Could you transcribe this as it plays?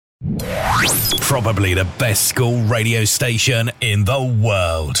Probably the best school radio station in the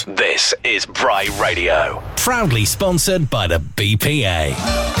world. This is Bry Radio. Proudly sponsored by the BPA.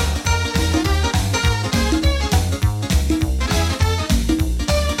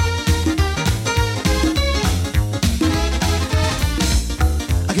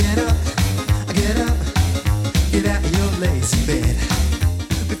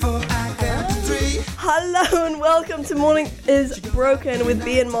 Hello and welcome to Morning is Broken with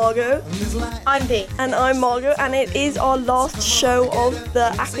Bea and Margo. I'm Bea. And I'm Margo, and it is our last show of the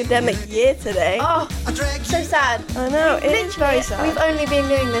academic year today. Oh, so sad. I know, it is very sad. We've only been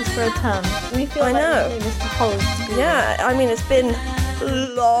doing this for a term. We feel like we've been doing this the whole school. Yeah, I mean, it's been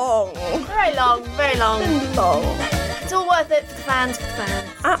long. Very long, very long. It's been long. It's all worth it for the fans,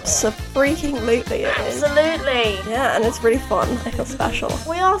 Absolutely it is. Absolutely. Yeah, and it's really fun. I feel special.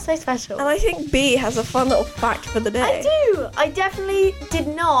 We are so special. And I think Bea has a fun little fact for the day. I do. I definitely did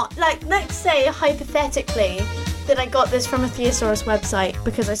not. Like, let's say, hypothetically, that I got this from a Thesaurus website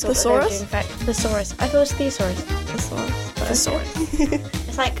because I saw that they were doing Thesaurus. I thought it was Thesaurus. Thesaurus.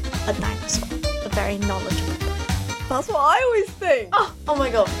 It's like a dinosaur. A very knowledgeable. That's what I always think. Oh my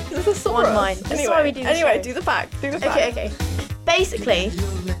god. It's a Thesaurus. One mind. This is why we do the show. do the fact. Okay. Basically,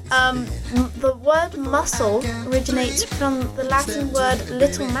 the word muscle originates from the Latin word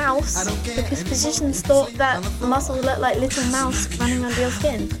little mouse because physicians thought that muscle looked like little mouse running under your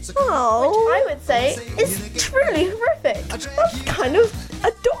skin. Oh. Which I would say is truly horrific. That's kind of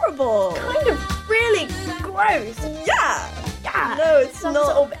adorable. Kind of really gross. Yeah. No, it's some not.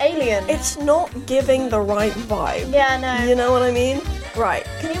 sort of alien. It's not giving the right vibe. Yeah, no. You know what I mean? Right.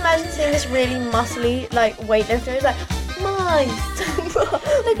 Can you imagine seeing this really muscly, like, weightlifter? It's like, mice.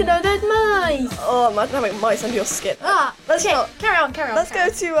 Look at all those mice. Oh, imagine having mice under your skin. Carry on. Let's go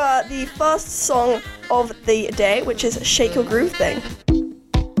to the first song of the day, which is Shake Your Groove Thing.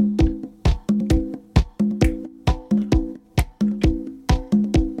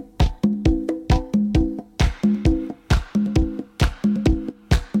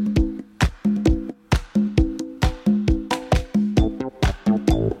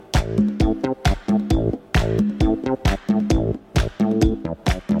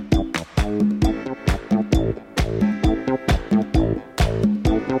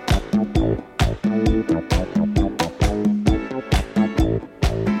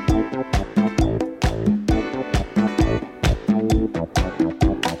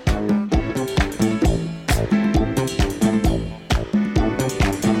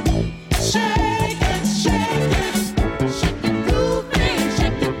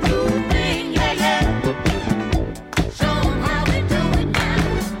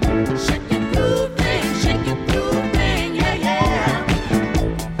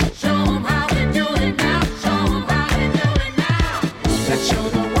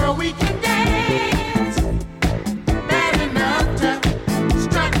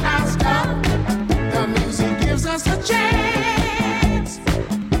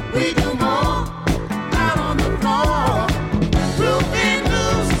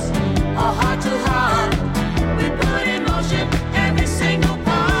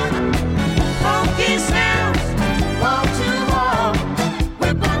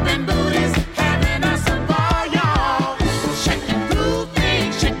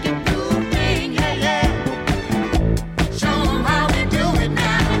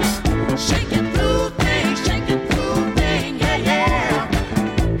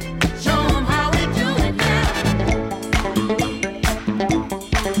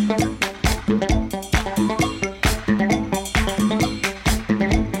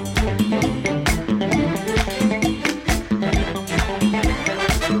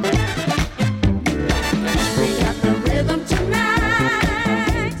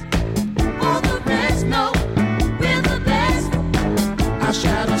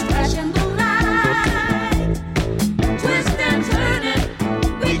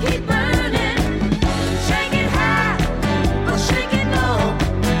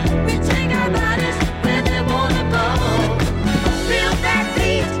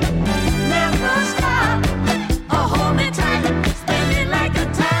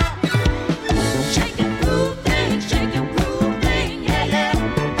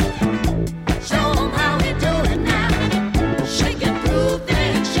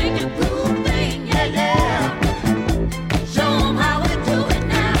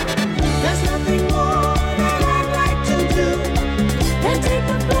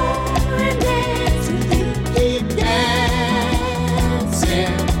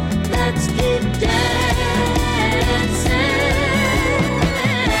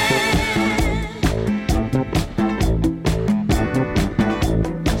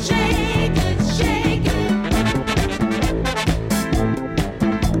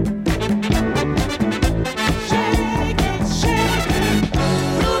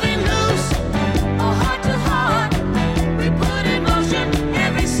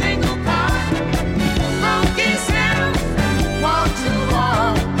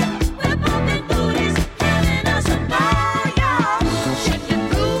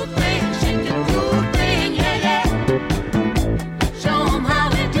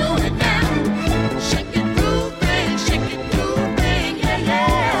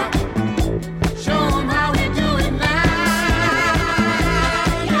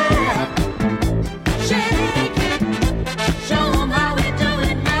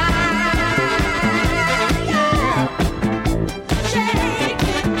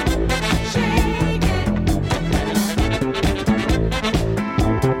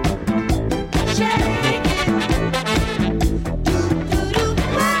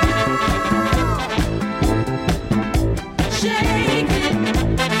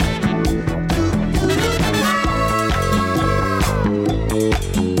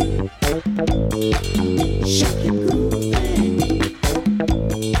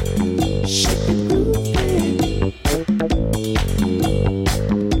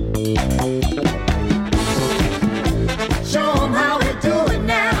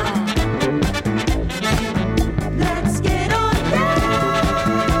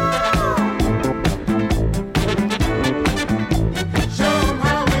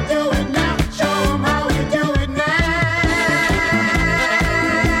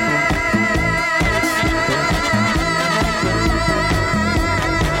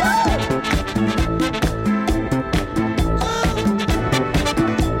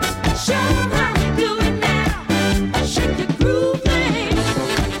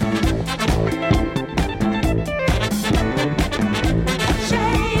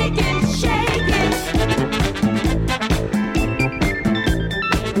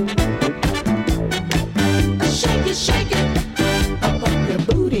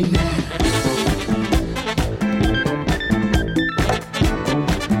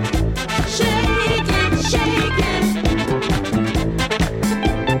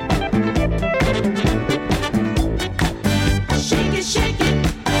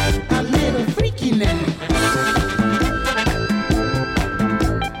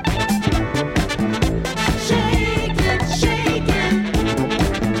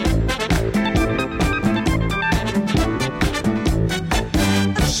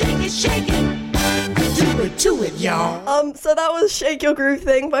 So that was Shake Your Groove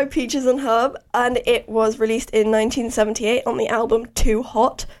Thing by Peaches and Herb, and it was released in 1978 on the album Too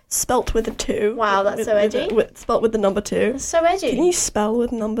Hot, spelt with a 2. Wow, that's so edgy. Spelt with the number 2. That's so edgy. Can you spell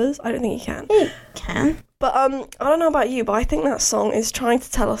with numbers? I don't think you can. You can. But I don't know about you, but I think that song is trying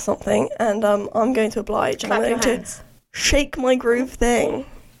to tell us something, and I'm going to oblige. Clap I'm your going hands. to shake my groove thing.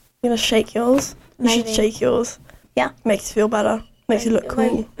 You're going to shake yours? Maybe. You should shake yours. Yeah. Makes you feel better. Makes you look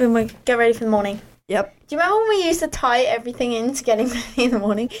cool. Get ready for the morning. Yep. Do you remember when we used to tie everything into getting ready in the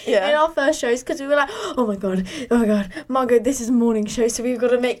morning? Yeah. In our first shows, because we were like, oh my god, Margo, this is a morning show, so we've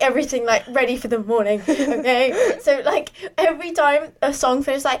got to make everything like ready for the morning, okay? So like every time a song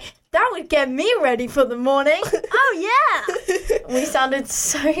finished, like that would get me ready for the morning. Oh yeah. We sounded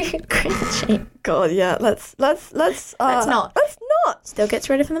so cringy. God, yeah. Let's not. Let's not. Still gets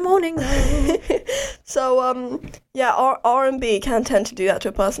ready for the morning though. So yeah, R&B can tend to do that to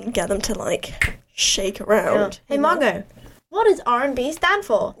a person, get them to like shake around. Yeah. Hey Margo, what does R&B stand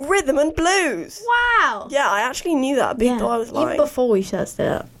for? Rhythm and blues. Wow. Yeah, I actually knew that. People thought I was lying. Even before we searched it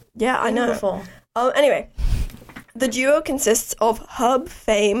up. Yeah, I know. Before. Anyway, the duo consists of Herb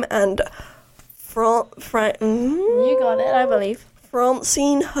Fame and You got it, I believe.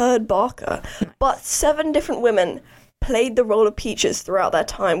 Francine Hurd Barker, but 7 different women played the role of Peaches throughout their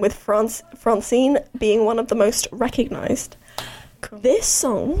time, with Francine being one of the most recognised. Cool. This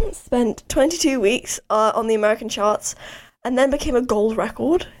song spent 22 weeks on the American charts and then became a gold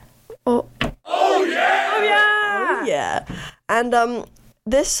record. Oh yeah! Oh yeah! Oh yeah! And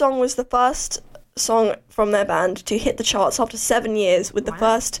this song was the first song from their band to hit the charts after 7 years, with the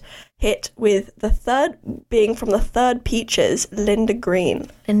first hit with the third being from the third Peaches, Linda Green.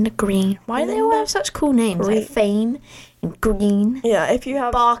 Linda Green. Why do they all have such cool names? Like Fame and Green. Yeah, if you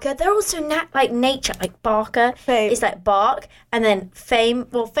have... Barker. They're also like nature. Like Barker Fame. is like bark. And then Fame.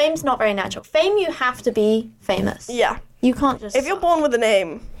 Well, Fame's not very natural. Fame, you have to be famous. Yeah. You can't just... If you're born with the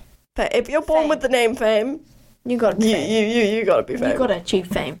name... If you're born with the name Fame... You gotta be fame. You gotta be Fame. You gotta achieve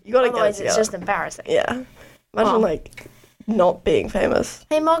fame. You gotta Otherwise, get it it's just embarrassing. Yeah. Imagine, like, not being famous.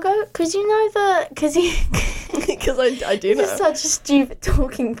 Hey, Margo, because you know the... Because you... Because I do know. This is such a stupid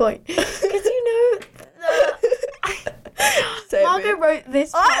talking point. Because you know... Margo wrote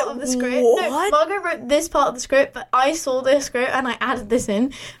this part of the script. What? No, Margo wrote this part of the script, but I saw this script and I added this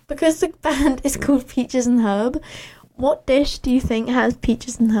in because the band is called Peaches and Herb. What dish do you think has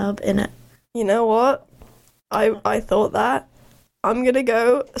peaches and herb in it? You know what? I thought that. I'm gonna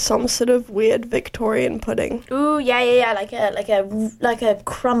go some sort of weird Victorian pudding. Ooh, yeah, like a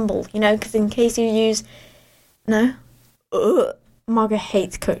crumble, you know, because in case you use... No? Ugh. Margo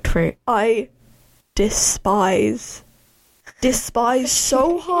hates cooked fruit. I despise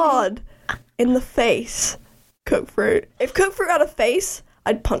so hard in the face cooked fruit. If cooked fruit had a face,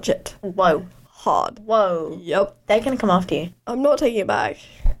 I'd punch it. Whoa. Hard. Whoa. Yep. They're going to come after you. I'm not taking it back.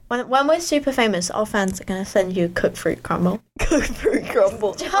 When we're super famous, our fans are going to send you cooked fruit crumble. Cooked fruit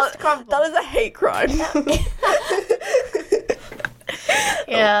crumble. Just crumble. That is a hate crime.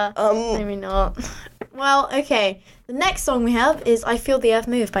 Yeah, maybe not. Well, okay. The next song we have is I Feel the Earth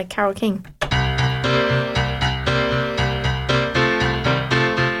Move by Carole King.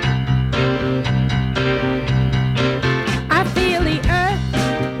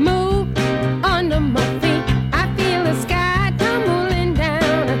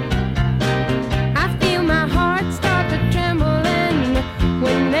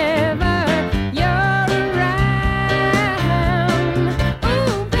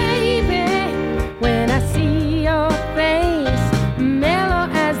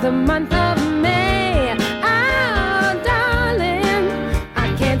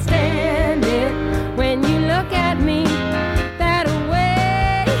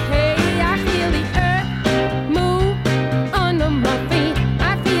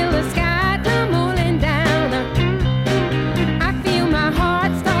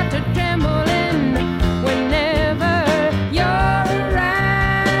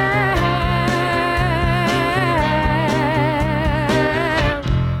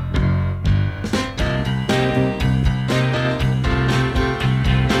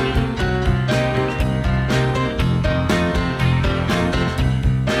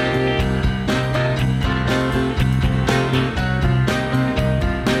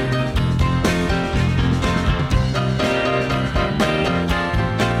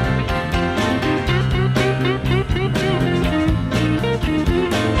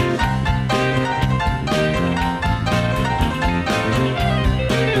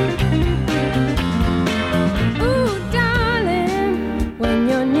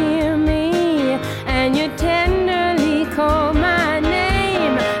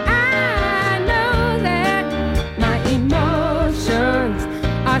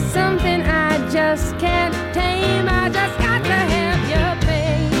 are something I just can't tame. I just got to have you,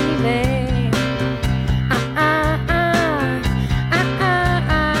 baby. Yeah.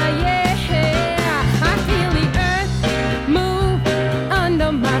 I feel the earth move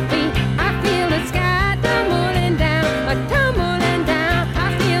under my feet. I feel the sky tumbling down, tumbling down. I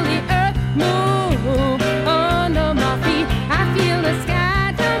feel the earth move under my feet. I feel the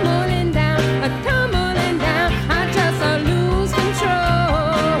sky tumbling down, tumbling down. I just lose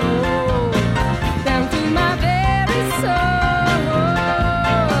control down to my very soul.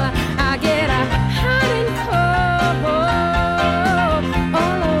 I get a hot and cold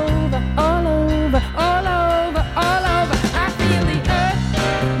all over, all over, all over, all over. I feel the earth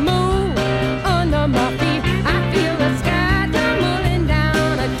move under my feet. I feel the sky tumbling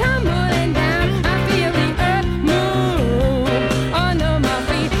down, tumbling down. I feel the earth move under my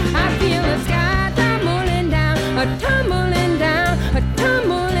feet. I feel the sky tumbling down, tumbling down,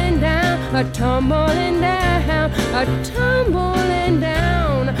 tumbling down, tumbling down, tumbling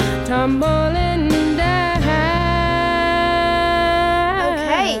down, tumbling down.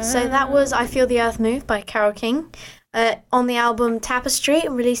 Okay, so that was I Feel the Earth Move by Carole King on the album Tapestry,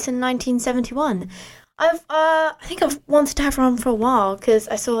 released in 1971. I think I've wanted to have her on for a while because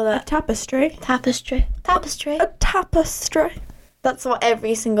I saw that Tapestry. Tapestry. A tapestry. That's what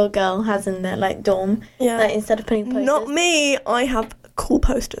every single girl has in their like dorm. Yeah. Like, instead of putting posters. Not me. I have cool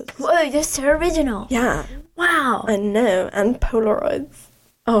posters. Whoa, you're so original. Yeah. Wow. I know. And Polaroids.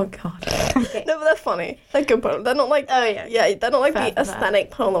 Oh god. Okay. No, but they're funny. They're good Polaroids. They're not like... Oh, yeah. Yeah, they're not like Fair the for that. aesthetic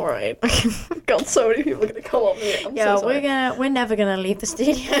Polaroid. God, so many people are going to come up with me. I'm Yeah, so sorry. we're never gonna leave the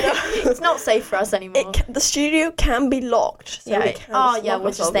studio. It's not safe for us anymore. The studio can be locked. So Yeah. we can Oh just yeah, lock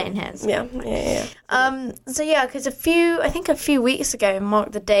we'll just ourselves stay in here. Yeah. So yeah, because a few weeks ago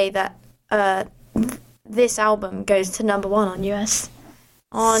marked the day that this album goes to number 1 on US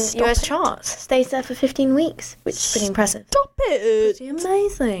Stop US it. charts. Stays there for 15 weeks, which is pretty impressive. Stop it. Pretty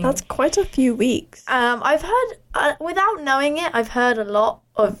amazing. That's quite a few weeks. I've heard without knowing it, I've heard a lot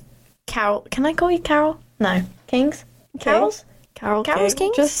of Carol. Can I call you Carol? No, Kings. Carols. Carole Carol's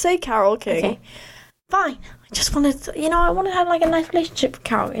King. Kings? Just say Carole King. Okay. Fine. I just wanted to, I wanted to have like a nice relationship with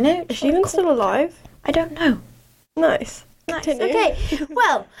Carol, Is she even still alive? I don't know. Nice. Nice. Continue. Okay.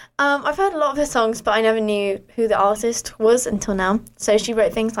 Well, I've heard a lot of her songs, but I never knew who the artist was until now. So she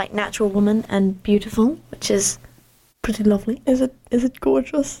wrote things like Natural Woman and Beautiful, which is pretty lovely. Is it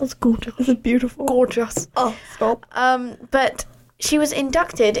gorgeous? It's gorgeous. Is it beautiful? Gorgeous. Oh, stop. But she was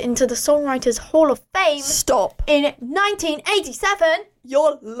inducted into the Songwriters Hall of Fame Stop. in 1987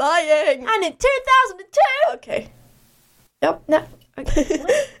 You're lying. and in 2002. Okay. Yep. No. Okay.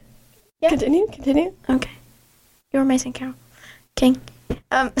 What? Yeah. Continue. Okay. You're amazing, Carol King.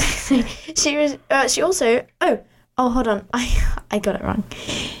 She was. She also. Oh, hold on. I got it wrong.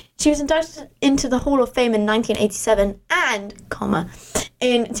 She was inducted into the Hall of Fame in 1987, and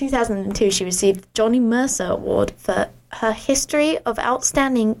in 2002 she received the Johnny Mercer Award for her history of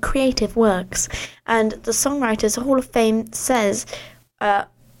outstanding creative works. And the Songwriters Hall of Fame says.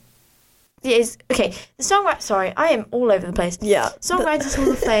 The songwriter. Sorry, I am all over the place. Yeah. Songwriters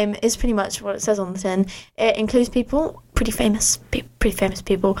Hall of Fame is pretty much what it says on the tin. It includes people pretty famous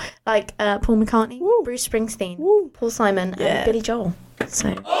people like Paul McCartnney, Woo. Bruce Springsteen, Woo. Paul Simon, Yeah. and Billy Joel.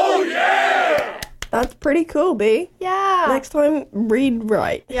 So That's pretty cool, B. yeah, Next time, read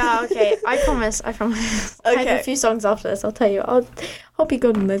right. yeah. Okay, I promise. I have Okay. a few songs after this. I'll tell you. I'll be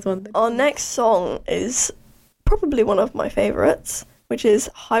good on those ones. Our next song is probably one of my favourites, which is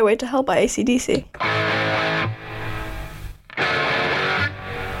Highway to Hell by AC/DC.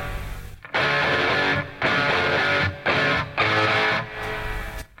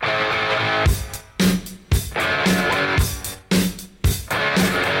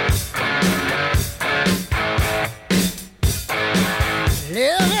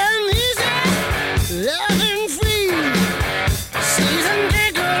 Living easy, loving free. Season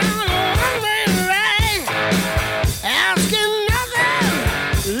ticket on a one-way ride. Asking nothing,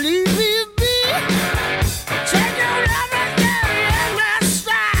 leave me be.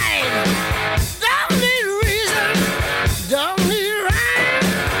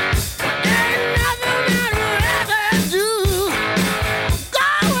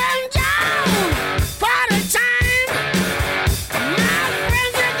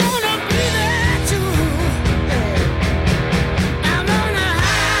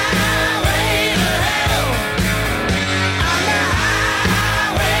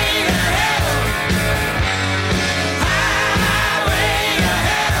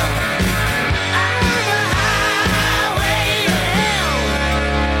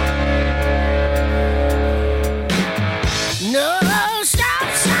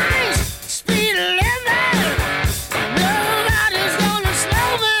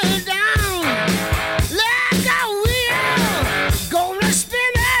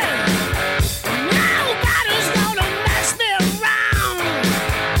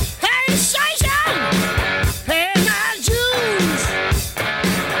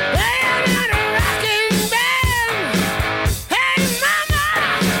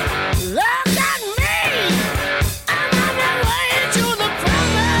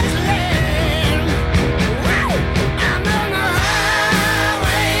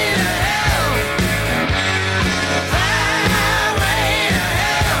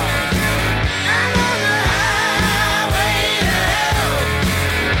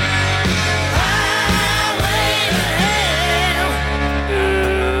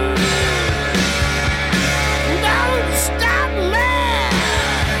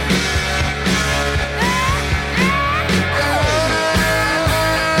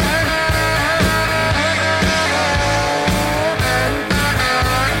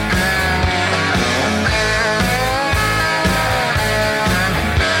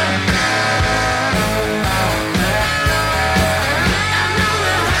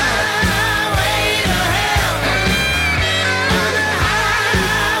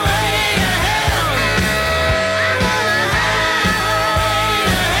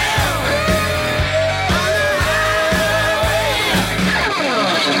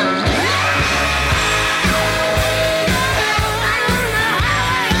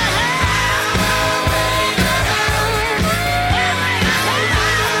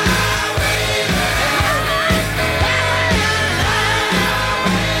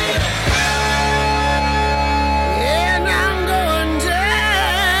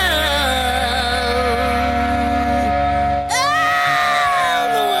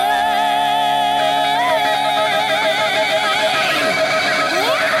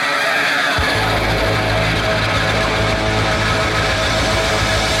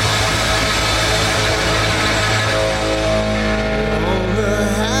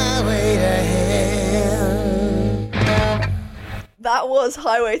 was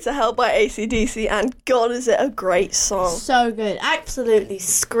Highway to Hell by AC/DC, and God, is it a great song. So good. Absolutely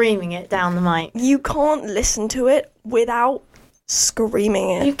screaming it down the mic. You can't listen to it without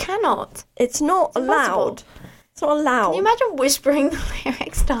screaming it. You cannot. It's not allowed. impossible. It's not allowed. Can you imagine whispering the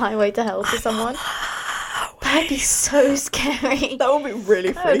lyrics to Highway to Hell to someone? That'd be so scary. That would be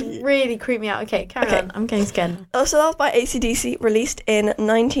really That would freaky. really creep me out. Okay, carry on. I'm getting scared now. So that was by AC/DC, released in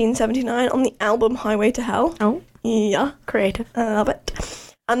 1979 on the album Highway to Hell. Oh, Yeah, creative. I love it.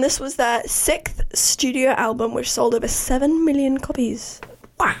 And this was their 6th studio album, which sold over 7 million copies.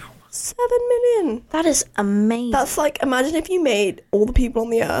 Wow. 7 million. That is amazing. That's like, imagine if you made all the people on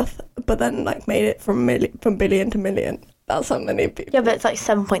the earth, but then like made it from billion to million. That's how many people. Yeah, but it's like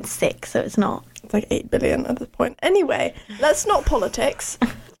 7.6, so it's not. It's like 8 billion at this point. Anyway, let's not politics.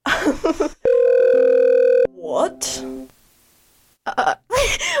 What?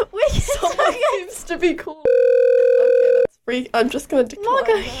 Someone seems to be calling. Okay, that's free. I'm just gonna decline.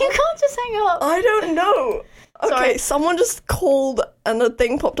 Margo, that. you can't just hang up. I don't know. Okay, Sorry. someone just called and a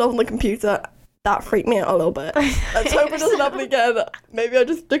thing popped up on the computer. That freaked me out a little bit. Let's hope it doesn't happen again. Maybe I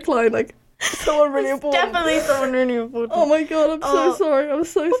just decline like someone really important. Definitely someone really important. Oh my god, I'm so Oh. sorry. I'm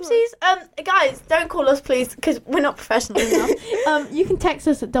so sorry. Oopsies. Guys, don't call us, please, because we're not professional enough. You can text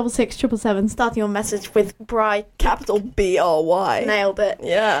us at 66777, starting your message with Bry. Capital BRY. Nailed it.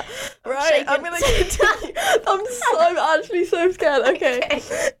 Yeah. Right. shaking. I'm gonna continue. I'm actually so scared. Okay.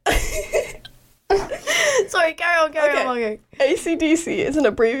 Sorry, carry on, Margo. AC/DC is an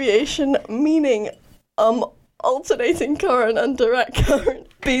abbreviation meaning alternating current and direct current.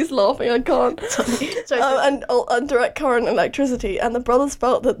 B's laughing, I can't. Sorry. And direct current electricity. And the brothers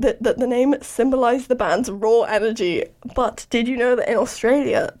felt that the name symbolised the band's raw energy. But did you know that in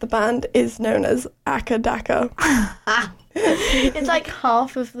Australia, the band is known as Akka Daka? It's like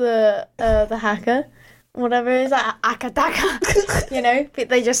half of the hacker, whatever it is, like akadaka, you know? But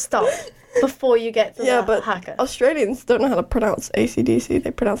they just stop before you get to the but hacker. Australians don't know how to pronounce AC/DC.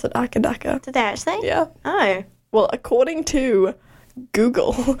 They pronounce it Akka Daka. Did they actually? Yeah. Oh. Well, according to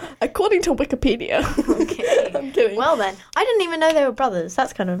Google, according to Wikipedia. Okay. I'm kidding. Well then, I didn't even know they were brothers.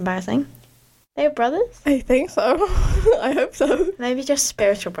 That's kind of embarrassing. They were brothers? I think so. I hope so. Maybe just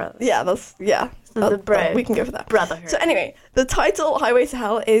spiritual brothers. Yeah, The bro. we can go for that. Brotherhood. So anyway, the title Highway to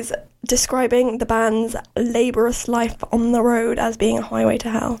Hell is describing the band's laborious life on the road as being a highway to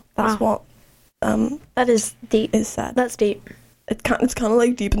hell. That's what that is deep. is said. That's deep. It's kind of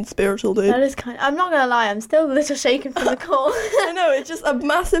like deep and spiritual, dude. That is kind of, I'm not going to lie, I'm still a little shaken from the call. I know, it's just a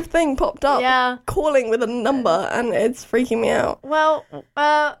massive thing popped up. Yeah. Calling with a number, and it's freaking me out. Well,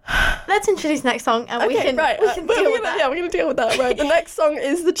 let's introduce next song and we can deal with that. Yeah, we're going to deal with that. Right, the next song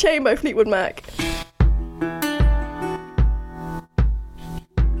is The Chain by Fleetwood Mac.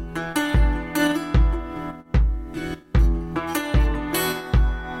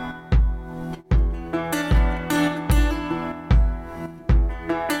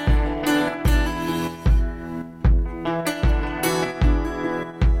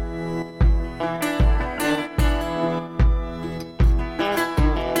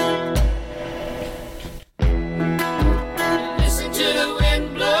 Listen to the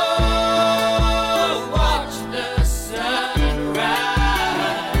wind blow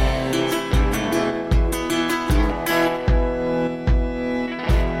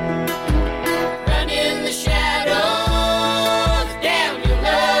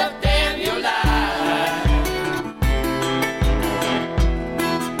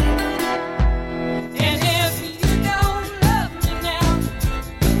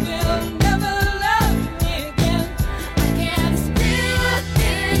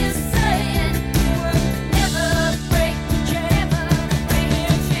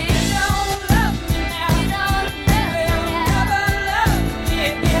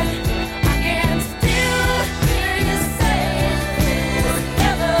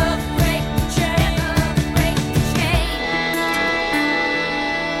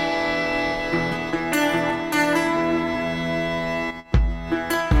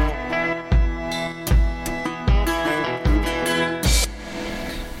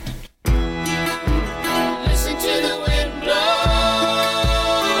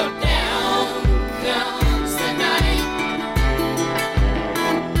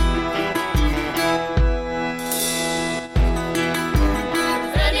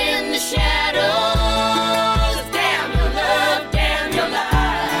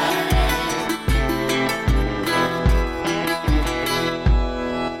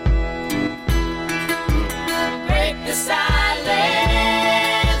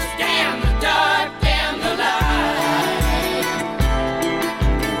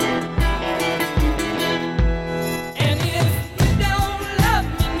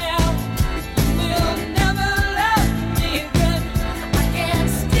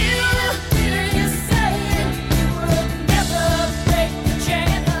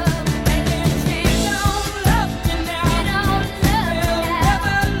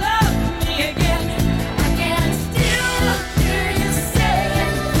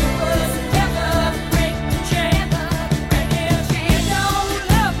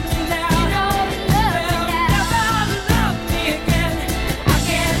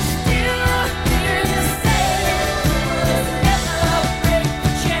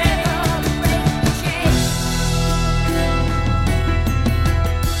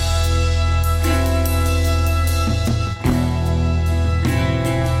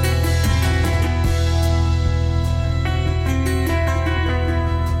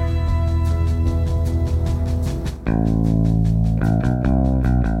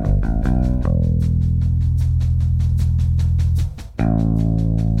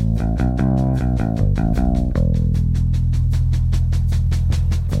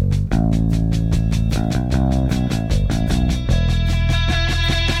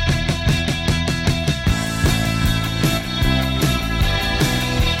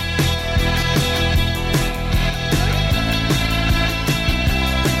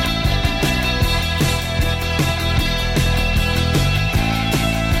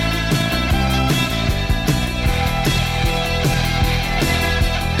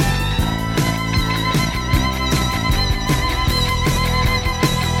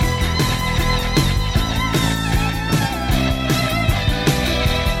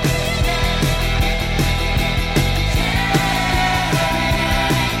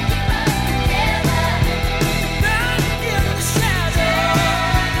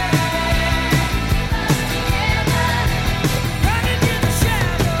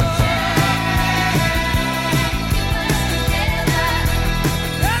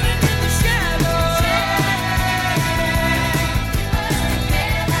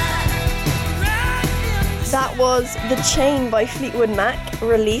was The Chain by Fleetwood Mac,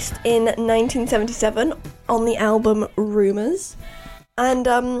 released in 1977 on the album Rumours. And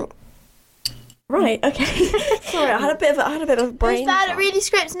right, okay. Sorry, I had a bit of a brain. Who's bad fart. at reading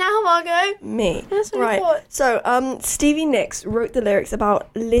scripts now, Margo? Me. That's what I Right. thought. So, Stevie Nicks wrote the lyrics about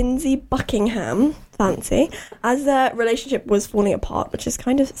Lindsay Buckingham, fancy, as their relationship was falling apart, which is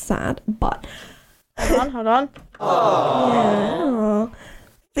kind of sad, but... Hold on. Yeah.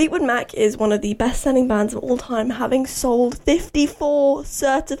 Fleetwood Mac is one of the best-selling bands of all time, having sold 54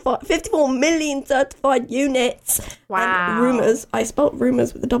 million certified units. Wow. And Rumours, I spelt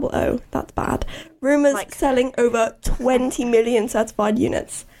Rumours with a double O, that's bad. Rumours selling over 20 million certified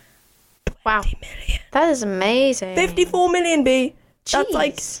units. Wow. 20 million. That is amazing. 54 million, B. That's Jeez.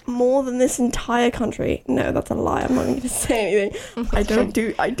 like more than this entire country. No, that's a lie. I'm not even going to say anything. I don't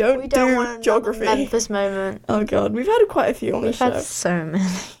do We don't want geography. Memphis moment. Oh god, we've had quite a few on We've this show. had so many.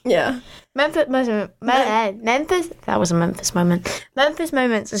 Yeah. Memphis. That was a Memphis moment. Memphis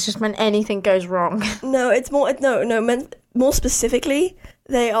moments is just when anything goes wrong. No, it's more more specifically,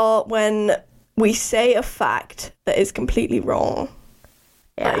 they are when we say a fact that is completely wrong.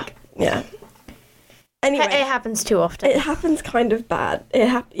 Yeah. Yeah. Anyway, It happens too often. it happens kind of bad.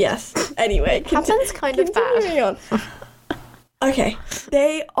 Yes. Anyway, happens kind of bad. continuing on. Okay,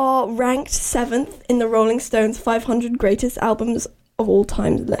 they are ranked 7th in the Rolling Stones 500 greatest albums of all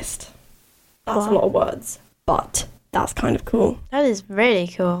time list. That's a lot of words, but that's kind of cool. That is really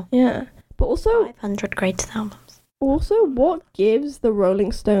cool. Yeah, but also 500 greatest albums. Also, what gives the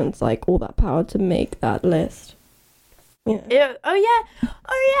Rolling Stones like all that power to make that list? Yeah. Yeah. Oh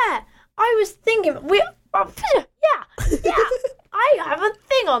yeah. I was thinking I have a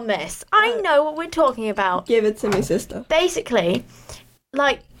thing on this. I know what we're talking about. Give it to me, sister. Basically,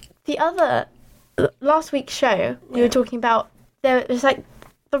 like last week's show, we were talking about there's like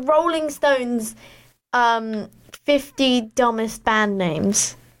the Rolling Stones 50 dumbest band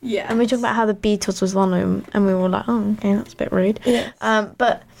names. Yeah. And we talked about how the Beatles was one of them, and we were like, oh, okay, that's a bit rude. Yeah.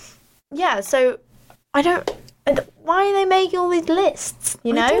 But yeah, so why are they making all these lists?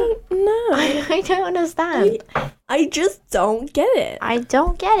 You know? I don't know. I don't understand. I just don't get it. I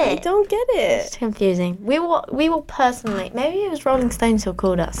don't get it. I don't get It's it. confusing. We will personally. Maybe it was Rolling Stones who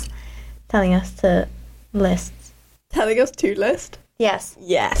called us, telling us to list. Telling us to list? Yes.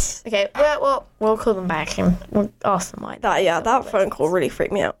 Yes. Okay. We'll call them back and we'll ask them why. That phone call really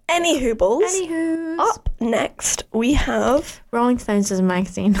freaked me out. Anywho, up next we have Rolling Stones is a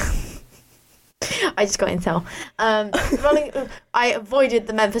magazine. I just got intel. I avoided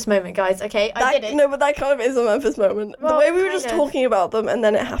the Memphis moment, guys. Okay, I did it. No, but that kind of is a Memphis moment. Well, the way we were kind just of. talking about them and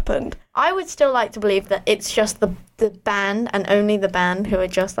then it happened. I would still like to believe that it's just the band and only the band who are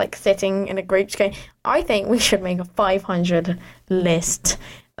just like sitting in a group going, I think we should make a 500 list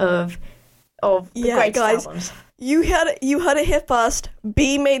of the greatest guys, albums. You heard it here first.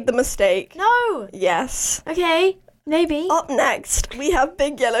 B made the mistake. No. Yes. Okay. Maybe. Up next, we have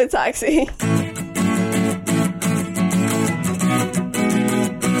Big Yellow Taxi.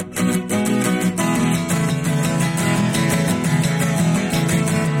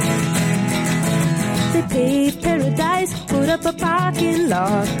 They paved paradise, put up a parking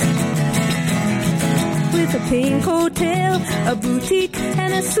lot with a pink hotel, a boutique,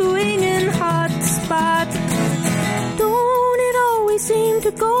 and a swinging hot spot. Don't it always seem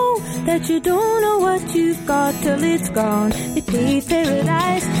to go that you don't know what you've got till it's gone? They paved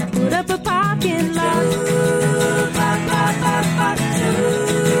paradise, put up a parking lot.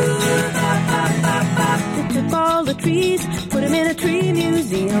 They took all the trees, put them in a tree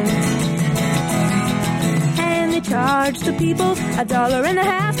museum. And they charged the people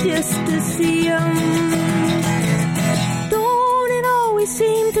 $1.50 just to see them. Don't it always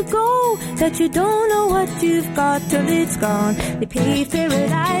seem to go that you don't know what you've got till it's gone? They paved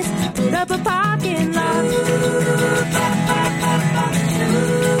paradise, put up a parking lot.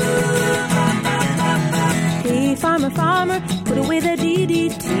 Hey, farmer, put away the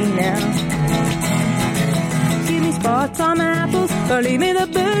DDT now. Give me spots on my apples, or leave me the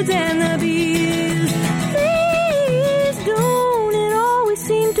birds and the bees. Please don't it always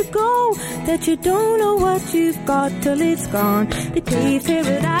seem to go that you don't know what you've got till it's gone? They paved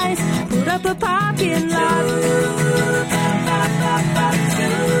paradise, put up a parking lot.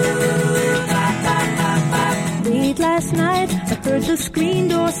 Late last night, I heard the screen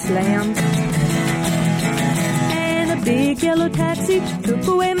door slam. And a big yellow taxi took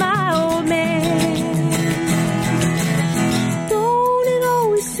away my old man. Don't it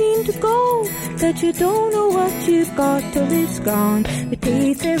always seem to go that you don't know what you've got till it's gone? They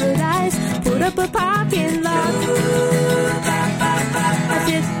paved paradise, put up a parking lot. I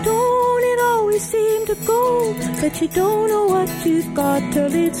said, don't it always seem to go but you don't know what you've got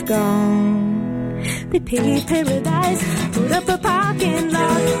till it's gone. They paved paradise, put up a parking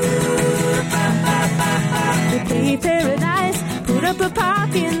lot. They paved paradise, put up a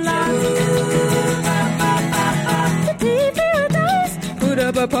parking lot. They paved paradise, put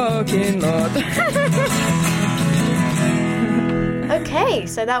up a parking lot. Okay,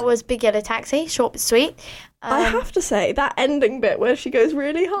 so that was Big Yellow Taxi, short but sweet. I have to say, that ending bit where she goes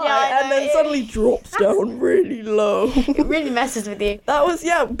really high Yeah, I and know, then suddenly drops down really low. It really messes with you. That was,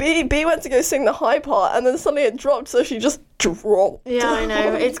 B went to go sing the high part and then suddenly it dropped, so she just dropped. Yeah, I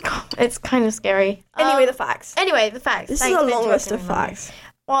know. It's kind of scary. Anyway, the facts. Anyway, the facts. This Thanks is a for long list of interrupting me, Mum. facts.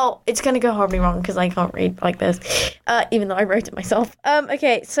 Well, it's going to go horribly wrong because I can't read like this, even though I wrote it myself.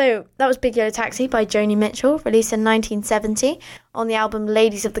 Okay, so that was Big Yellow Taxi by Joni Mitchell, released in 1970 on the album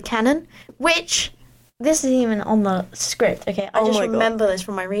Ladies of the Canon, which, this isn't even on the script, okay? I just remember this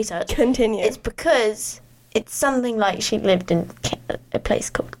from my research. Continue. It's because it's something like she lived in a place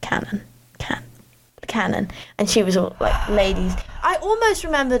called Canon, and she was all like ladies. I almost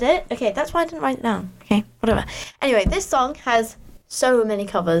remembered it. Okay, that's why I didn't write it down. Okay, whatever. Anyway, this song has so many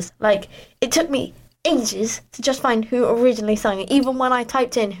covers. Like, it took me ages to just find who originally sung it. Even when I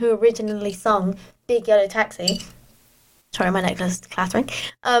typed in who originally sung Big Yellow Taxi, sorry, my necklace is clattering,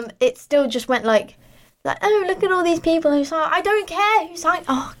 it still just went like, oh, look at all these people who sang. I don't care who sang.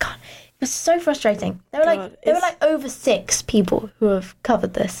 Oh, God. It was so frustrating. There were like over 6 people who have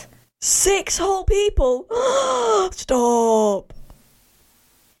covered this. 6 whole people? Stop.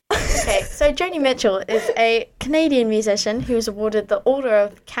 Okay, so Joni Mitchell is a Canadian musician who was awarded the Order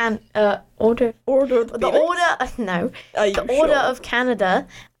of Order of Canada,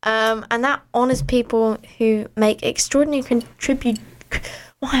 and that honours people who make extraordinary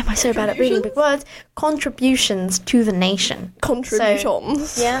why am I so bad at reading big words? Contributions to the nation. Contributions.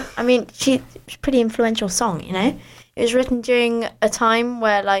 So, yeah, I mean, she's a pretty influential song, you know? It was written during a time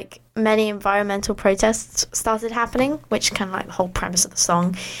where, like, many environmental protests started happening, which is kind of like the whole premise of the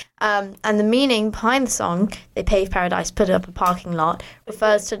song. And the meaning behind the song, They Paved Paradise, Put Up a Parking Lot,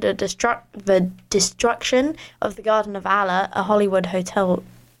 refers to the destruction of the Garden of Allah, a Hollywood hotel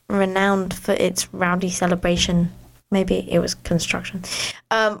renowned for its rowdy celebration. Maybe it was construction.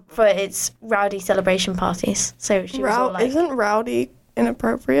 For its rowdy celebration parties. So she was all like... Isn't rowdy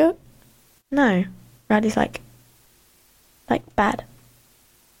inappropriate? No. Rowdy's like bad.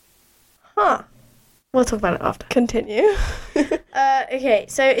 Huh. We'll talk about it after. Continue. Okay,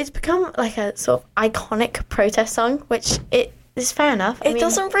 so it's become like a sort of iconic protest song, which it is fair enough. It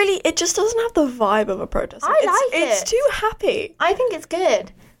just doesn't have the vibe of a protest song. It's too happy. I think it's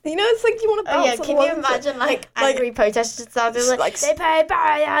good. You know, it's like you want to bounce. Oh yeah, can you imagine like angry protesters starting like they pay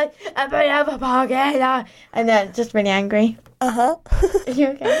paradise and put up a parking lot, and then just really angry. Are you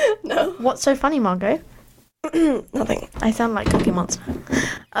okay? No. What's so funny, Margo? Nothing. I sound like Cookie Monster.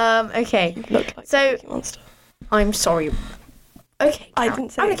 Okay. You look like Cookie Monster. I'm sorry. Okay. I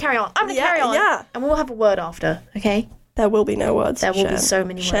didn't say. I'm gonna carry on. Yeah. And we'll have a word after. Okay. There will be no words. There will be so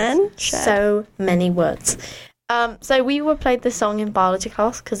many words. So many words. So we were played this song in biology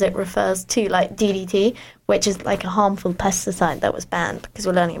class because it refers to like DDT, which is like a harmful pesticide that was banned because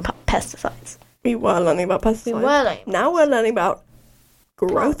we're learning about pesticides. We were learning about pesticides. Now we're learning about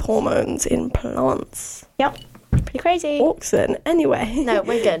growth hormones in plants. Yep. Pretty crazy. Auxin. Anyway. No,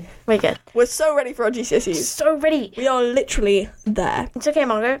 we're good. We're good. We're so ready for our GCSEs. So ready. We are literally there. It's okay,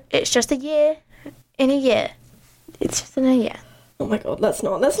 Margo. It's just a year in a year. It's just in a year. Oh my God, let's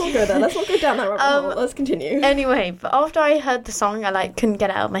not go there. Let's not go down that rabbit hole. Let's continue. Anyway, but after I heard the song, I couldn't get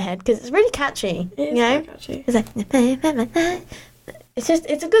it out of my head because it's really catchy. It is very catchy. It's like,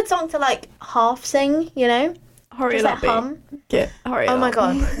 it's a good song to half sing, you know? Hurry just up, hum. Hurry up. Oh my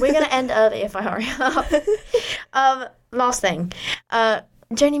God, we're gonna end early if I hurry up. Last thing,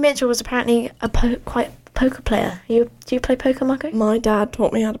 Joni Mitchell was apparently a poker player. Do you play poker, Marco? My dad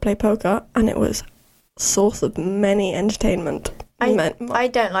taught me how to play poker, and it was a source of many entertainment. I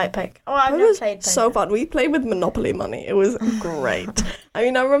don't like poker. Oh, I've never played poker. So fun. We played with Monopoly money. It was great. I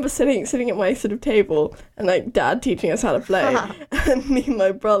mean, I remember sitting at my sort of table and Dad teaching us how to play, and me and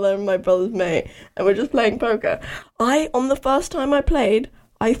my brother and my brother's mate, and we're just playing poker. On the first time I played,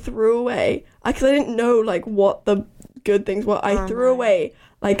 I threw away because I didn't know what the good things were. I threw away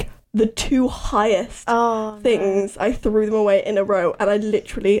the 2 highest things. I threw them away in a row, and I'm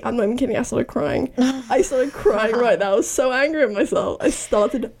not even kidding, I started crying. I started crying right now. I was so angry at myself. I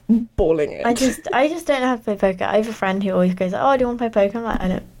started bawling it. I just don't know how to play poker. I have a friend who always goes, "Oh, do you want to play poker?" I'm like,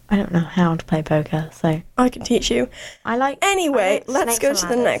 I don't know how to play poker, so I can teach you. Anyway, let's go to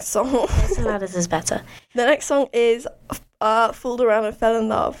the next song. Snakes and Ladders is better. The next song is Fooled Around and Fell in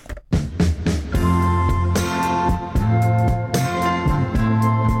Love.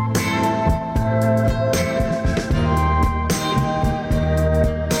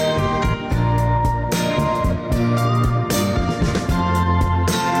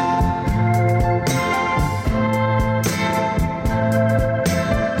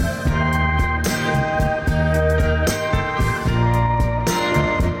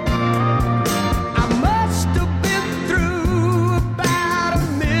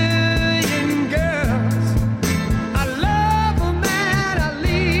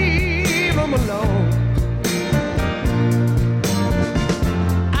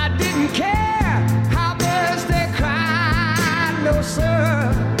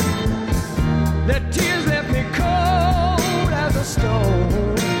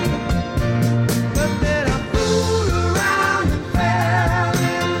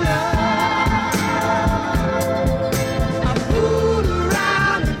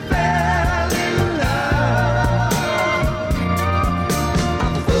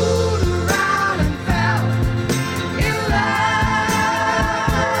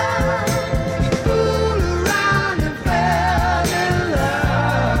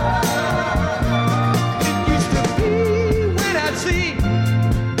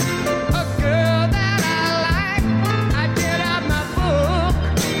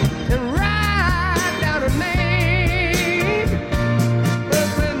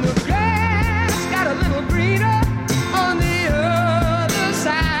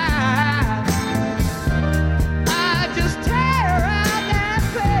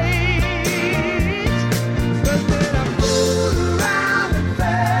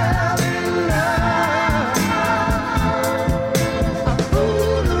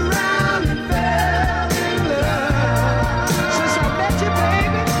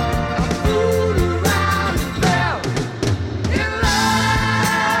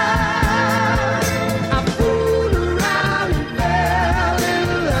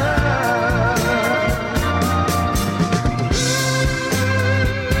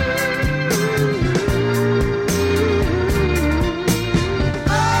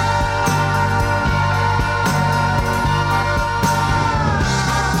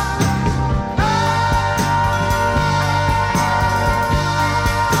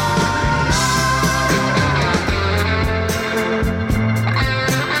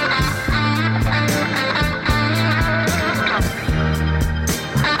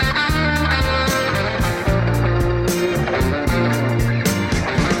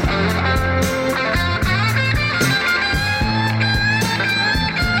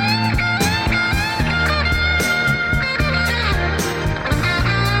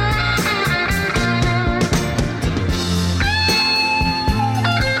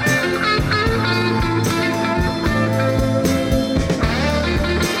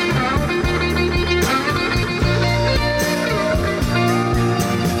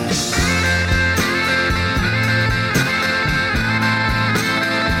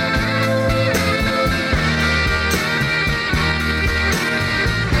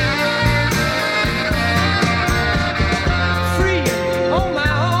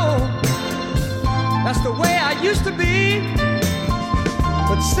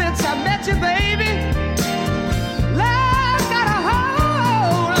 since I met you, baby. Love got a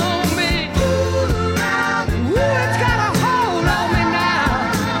hold on me. Ooh, it's got a hold on me now.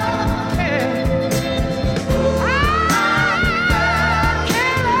 Yeah. I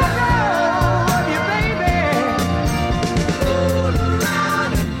can't let go of you, baby.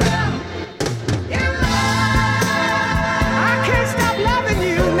 I can't stop loving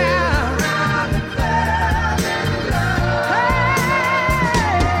you now.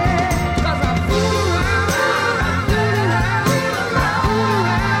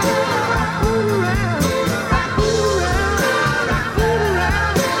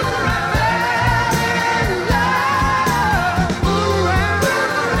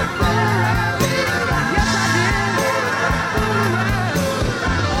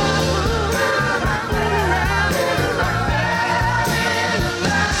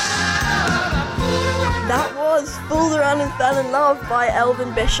 That was Fooled Around and Fell in Love by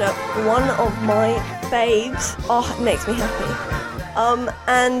Elvin Bishop, one of my faves. Oh, it makes me happy.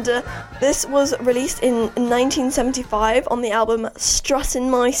 This was released in 1975 on the album Struttin'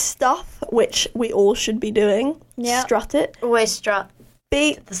 My Stuff, which we all should be doing. Yeah. Strut it. Always strut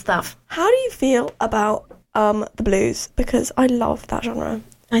B, the stuff. how do you feel about the blues? Because I love that genre.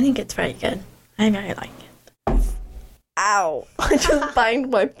 I think it's very good. I very like it. Ow. I just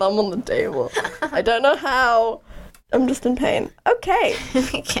banged my thumb on the table. I don't know how. I'm just in pain. Okay.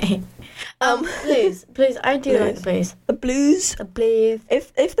 Okay. Blues. Blues. I do like the blues. The blues. The blues.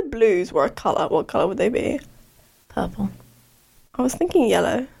 If the blues were a colour, what colour would they be? Purple. I was thinking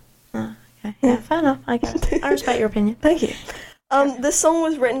yellow. Oh, okay. Yeah, fair enough. I guess. I respect your opinion. Thank you. This song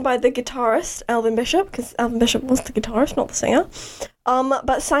was written by the guitarist Elvin Bishop, because Elvin Bishop was the guitarist, not the singer.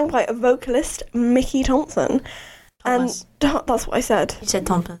 But sang by a vocalist, Mickey Thompson. Thomas. And that's what I said. You said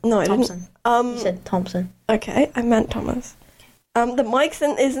Thompson. No, I Thompson. didn't. You said Thompson. Okay, I meant Thomas. The mic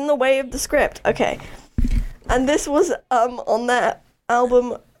is in the way of the script. Okay. And this was on their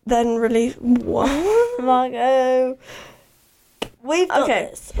album then released. What? Margo. We've got Okay.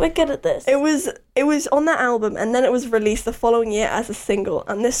 this. We're good at this. It was on that album, and then it was released the following year as a single,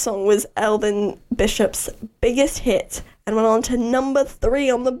 and this song was Elvin Bishop's biggest hit and went on to number 3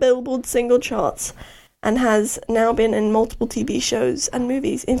 on the Billboard single charts, and has now been in multiple TV shows and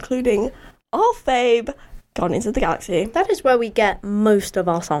movies, including our fave, Guardians of the Galaxy. That is where we get most of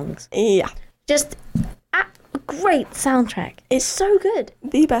our songs. Yeah. Just a great soundtrack. It's so good.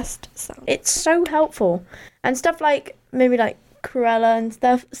 The best sound. It's so helpful. And stuff like, maybe like Cruella and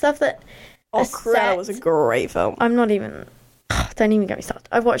stuff that... Oh, are Cruella set- was a great film. I'm not even... Don't even get me started.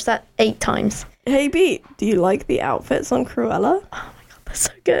 I've watched that 8 times. Hey, B, do you like the outfits on Cruella? Oh my god, they're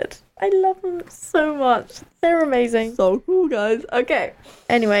so good. I love them so much. They're amazing. So cool, guys. Okay.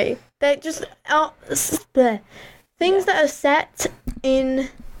 Anyway, they're just things that are set in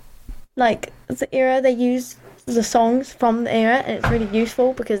like the era. They use the songs from the era, and it's really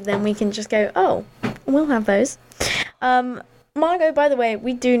useful because then we can just go, oh, we'll have those. Margo, by the way,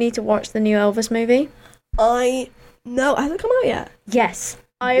 we do need to watch the new Elvis movie. No, hasn't come out yet. Yes,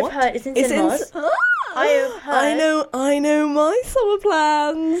 I have What? heard it's in It's cinemas. I have heard. I know my summer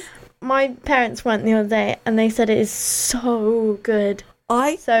plans. My parents went the other day, and they said it is so good.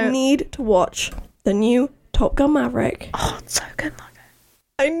 I need to watch the new Top Gun Maverick. Oh, it's so good, Margo.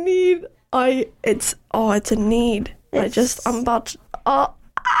 It's a need. I'm about to,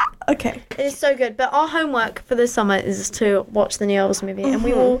 okay. It's so good. But our homework for this summer is to watch the new Elvis movie, and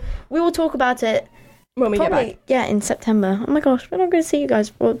we will talk about it When we probably, get back. yeah, in September. Oh my gosh, we're not going to see you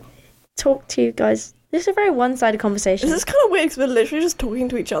guys. We'll talk to you guys. This is a very one-sided conversation. This is kind of weird because we're literally just talking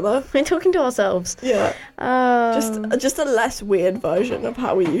to each other. We're talking to ourselves. Yeah. Just a less weird version of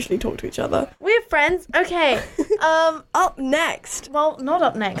how we usually talk to each other. We're friends. Okay. Up next Well, not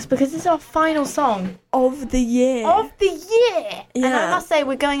up next, because this is our final song of the year. of the year. And I Yeah. must say,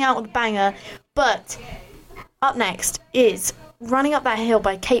 we're going out with a banger. But up next is Running Up That Hill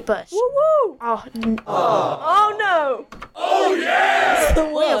by Kate Bush. Woo woo! Oh, Oh no! Oh yeah!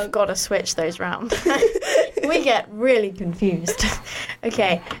 we have got to switch those round. We get really confused.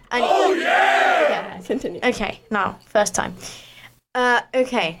 Okay. Yeah. Continue. Okay, now, first time.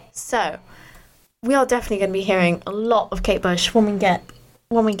 Okay, so we are definitely going to be hearing a lot of Kate Bush when we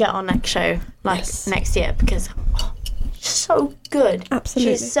get our next show, next year, because she's so good.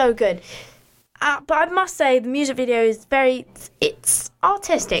 Absolutely. She's so good. But I must say, the music video is it's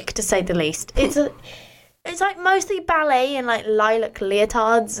artistic, to say the least. It's like mostly ballet and like lilac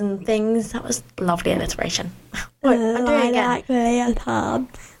leotards and things. That was lovely alliteration. Wait, I'm doing it again.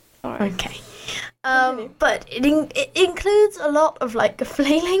 Okay. But it includes a lot of like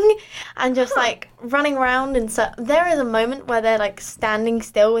flailing and just like running around and so there is a moment where they're like standing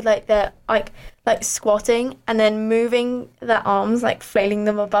still with like their like squatting and then moving their arms, like flailing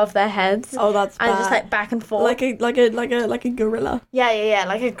them above their heads. Oh, that's and bad. just like back and forth. Like a gorilla. Yeah,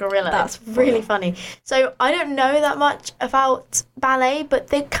 like a gorilla. That's It's really funny. So I don't know that much about ballet, but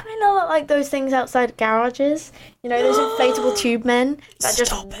they kind of look like those things outside garages. You know, those inflatable tube men that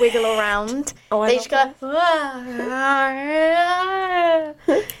just wiggle around. Oh, they just go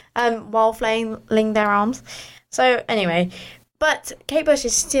while flailing their arms. So anyway, but Kate Bush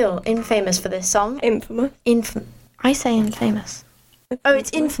is still infamous for this song. Infamous. I say infamous.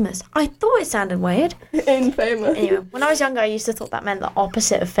 It's infamous. I thought it sounded weird. Infamous. Anyway, when I was younger, I used to thought that meant the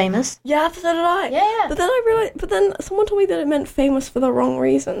opposite of famous. Yeah, so did I. Yeah. But then I realized. But then someone told me that it meant famous for the wrong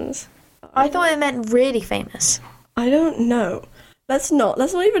reasons. I thought it meant really famous. I don't know. Let's not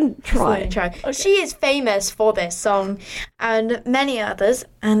even try. Okay. She is famous for this song and many others.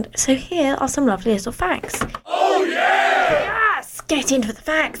 And so here are some lovely little facts. Oh yeah! Yes! Get into the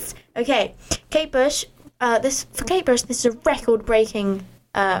facts. Okay, Kate Bush. This is a record-breaking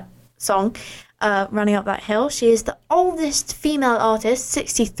song. Running Up That Hill. She is the oldest female artist,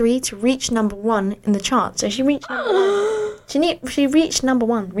 63, to reach number 1 in the chart. So she reached number 1. She reached number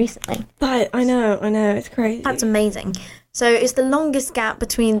 1 recently. I know, it's crazy. That's amazing. So it's the longest gap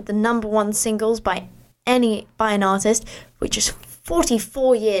between the number 1 singles by an artist, which is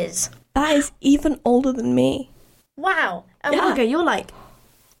 44 years. That is even older than me. Wow. And Yeah. Margo, you're like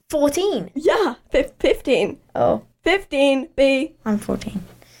 14. Yeah, 15. Oh. 15, B. I'm 14.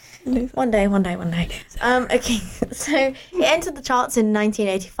 Loser. One day. Okay, so it entered the charts in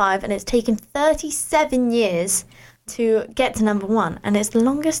 1985, and it's taken 37 years to get to number 1, and it's the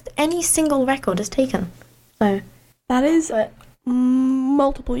longest any single record has taken. So That is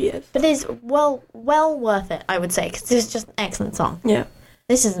multiple years. but it is well worth it, I would say, because this is just an excellent song. Yeah.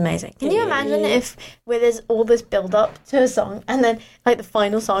 This is amazing. Can you imagine if where there's all this build up to a song, and then like the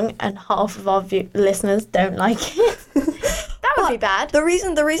final song, and half of our listeners don't like it? That would be bad. The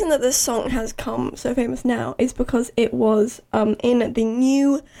reason that this song has come so famous now is because it was in the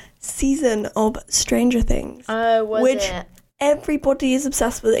new season of Stranger Things. Oh, was which it? everybody is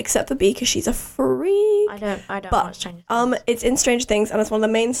obsessed with except for B because she's a freak. I don't But watch Stranger Things. it's in Stranger Things, and it's one of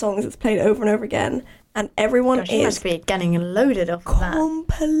the main songs that's played over and over again, and everyone Gosh, you is must be getting loaded off of that.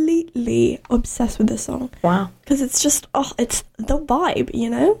 completely obsessed with this song Wow. because it's just it's the vibe, you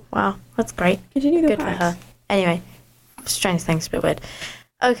know. Wow, that's great. Continue the Good for facts. her. Anyway, Stranger Things is a bit weird.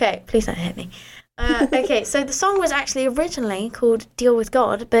 Okay, please don't hit me. Okay, so the song was actually originally called Deal With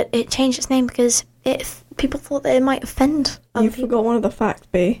God, but it changed its name because people thought that it might offend other You people. forgot one of the facts,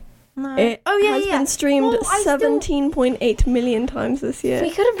 B. No. It has been streamed Well, I still- 17.8 million times this year. We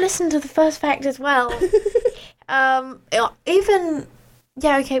could have listened to the first fact as well.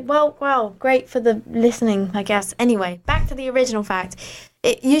 Well, great for the listening, I guess. Anyway, back to the original fact.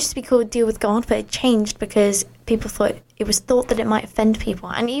 It used to be called Deal With God, but it changed because people thought it was thought that it might offend people.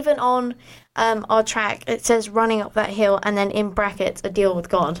 And even on our track, it says Running Up That Hill, and then in brackets, a deal with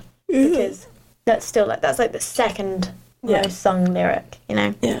God. Because that's still that's like the second most sung lyric, you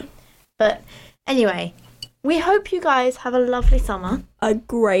know? Yeah. But anyway, we hope you guys have a lovely summer. A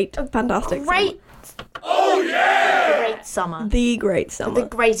great, fantastic Great. summer. Oh yeah! Great summer. The great summer. The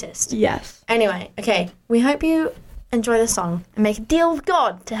greatest. Yes. Anyway, okay. We hope you enjoy the song and make a deal with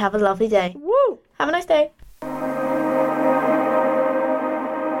God to have a lovely day. Woo! Have a nice day.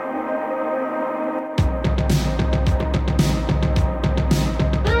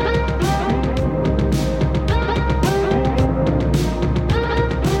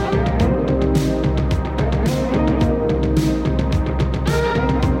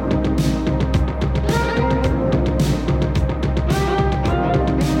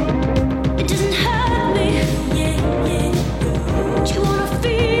 It doesn't hurt me. Do you wanna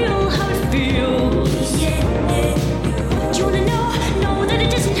feel how it feels?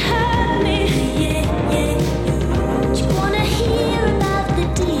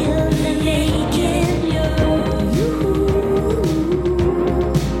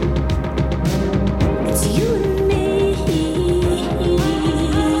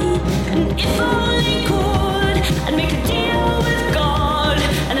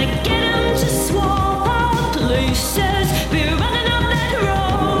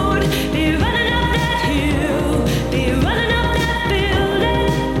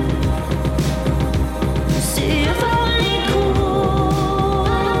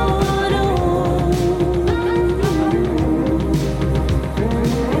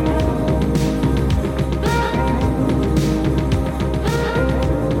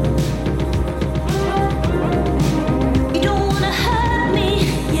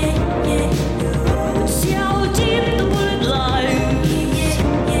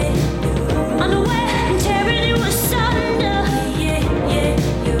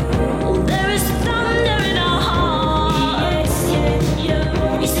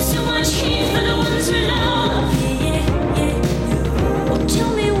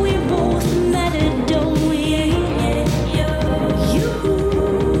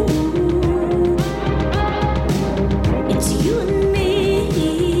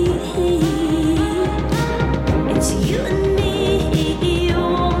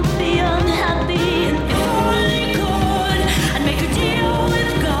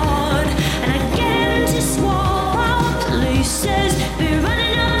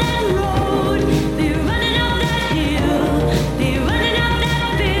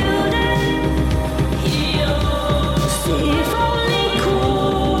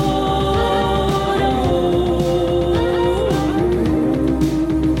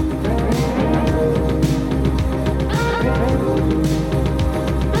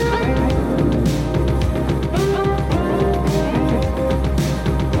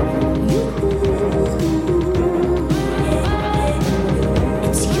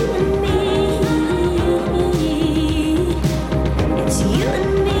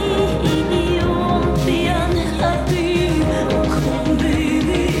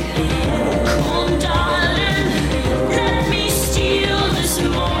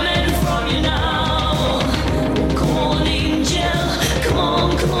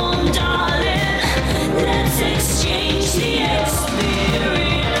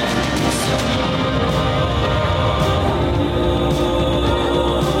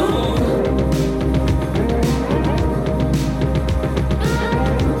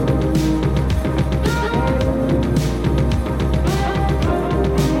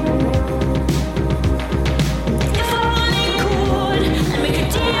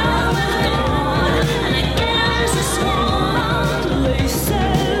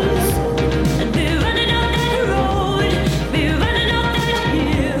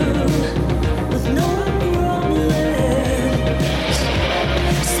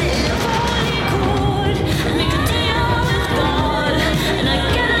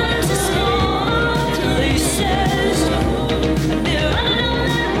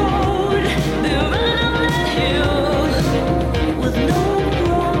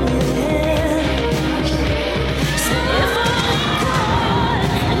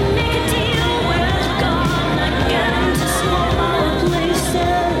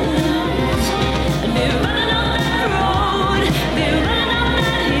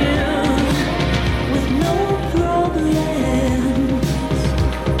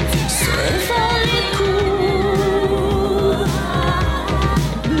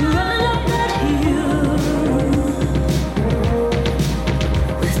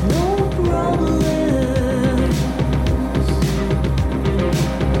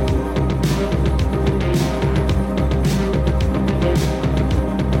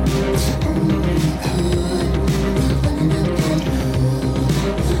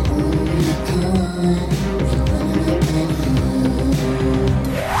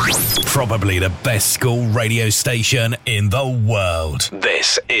 Probably the best school radio station in the world.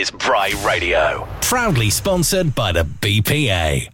 This is Bry Radio. Proudly sponsored by the BPA.